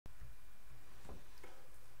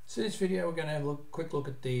So in this video we're going to have a quick look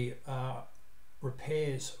at the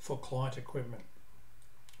repairs for client equipment.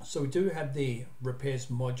 So we do have the repairs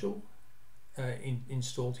module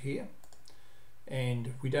installed here,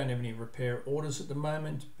 and we don't have any repair orders at the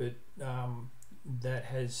moment, but that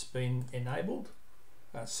has been enabled.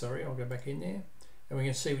 Sorry, I'll go back in there, and we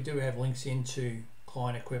can see we do have links into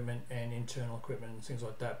client equipment and internal equipment and things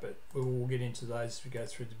like that, but we will get into those as we go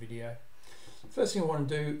through the video. First thing I want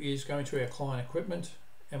to do is go into our client equipment,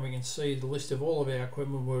 and we can see the list of all of our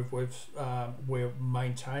equipment we're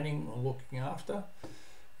maintaining or looking after,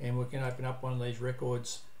 and we can open up one of these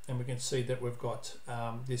records and we can see that we've got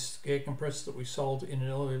this air compressor that we sold in an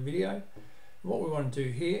earlier video. And what we want to do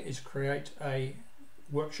here is create a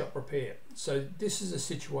workshop repair. So this is a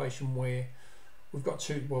situation where we've got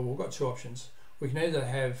two options. We can either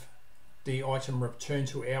have the item returned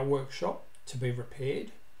to our workshop to be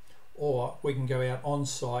repaired, or we can go out on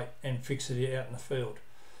site and fix it out in the field.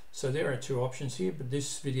 So there are two options here, but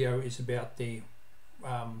this video is about the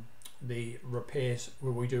repairs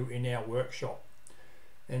where we do in our workshop.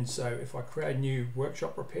 And so if I create a new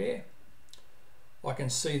workshop repair, I can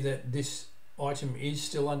see that this item is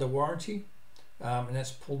still under warranty, and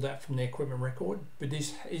that's pulled out from the equipment record, but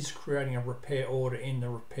this is creating a repair order in the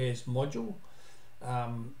repairs module.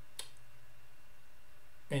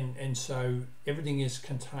 And so everything is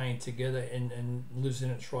contained together and lives in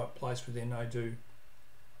its right place within Odoo.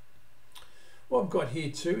 What I've got here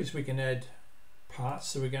too is we can add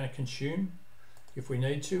parts that we're going to consume if we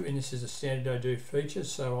need to, and this is a standard Odoo feature,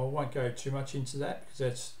 so I won't go too much into that because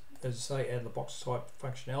that's, as I say, out of the box type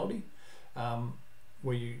functionality,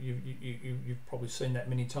 where you've probably seen that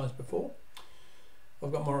many times before.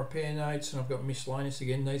 I've got my repair notes and I've got miscellaneous.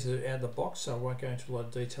 Again, these are out of the box, so I won't go into a lot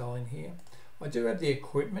of detail in here. I do have the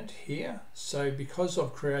equipment here, so because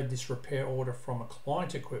I've created this repair order from a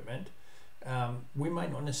client equipment, we may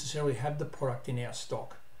not necessarily have the product in our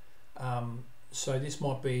stock. So this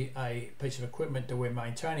might be a piece of equipment that we're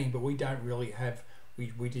maintaining, but we don't really have,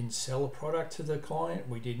 we didn't sell a product to the client,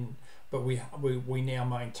 but we now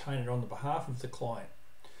maintain it on the behalf of the client.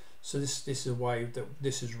 So this is a way that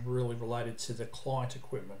this is really related to the client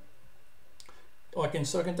equipment. I can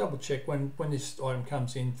double check when this item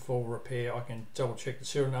comes in for repair. I can double check the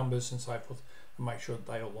serial numbers and so forth and make sure that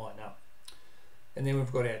they all line up. And then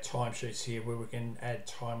we've got our timesheets here where we can add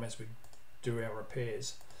time as we do our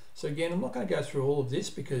repairs. So again, I'm not going to go through all of this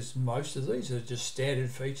because most of these are just standard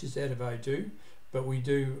features out of Odoo, but we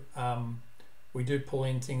do pull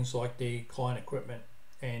in things like the client equipment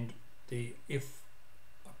and if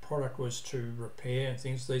a product was to repair and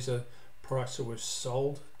things. These are products that we've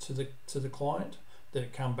sold to the client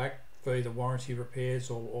that come back for either warranty repairs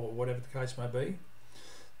or whatever the case may be.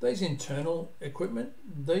 These internal equipment,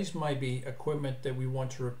 these may be equipment that we want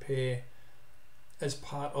to repair as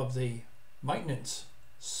part of the maintenance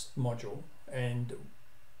module, and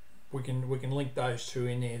we can link those two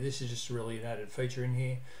in there. This is just really an added feature in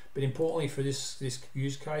here, but importantly for this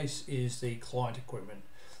use case is the client equipment.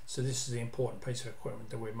 So this is the important piece of equipment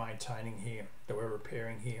that we're maintaining here, that we're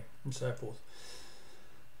repairing here, and so forth.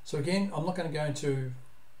 So again, I'm not going to go into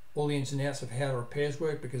all the ins and outs of how the repairs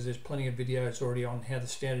work because there's plenty of videos already on how the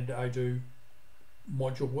standard Odoo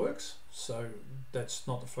module works. So that's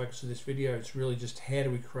not the focus of this video. It's really just how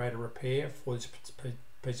do we create a repair for this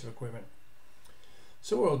piece of equipment.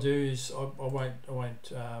 So what I'll do is I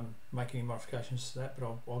won't make any modifications to that,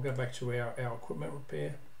 but I'll go back to our equipment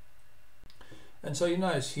repair. And so you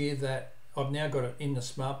notice here that I've now got it in the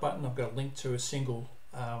smart button. I've got a link to a single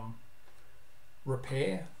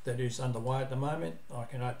repair that is underway at the moment. I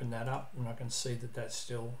can open that up and I can see that that's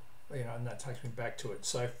still, and that takes me back to it.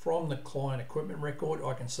 So from the client equipment record,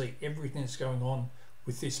 I can see everything that's going on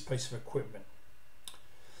with this piece of equipment.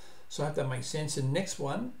 So I hope that makes sense. And next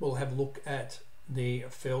one, we'll have a look at the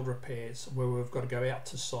field repairs where we've got to go out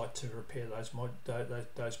to site to repair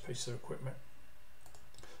those pieces of equipment.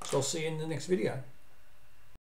 So I'll see you in the next video.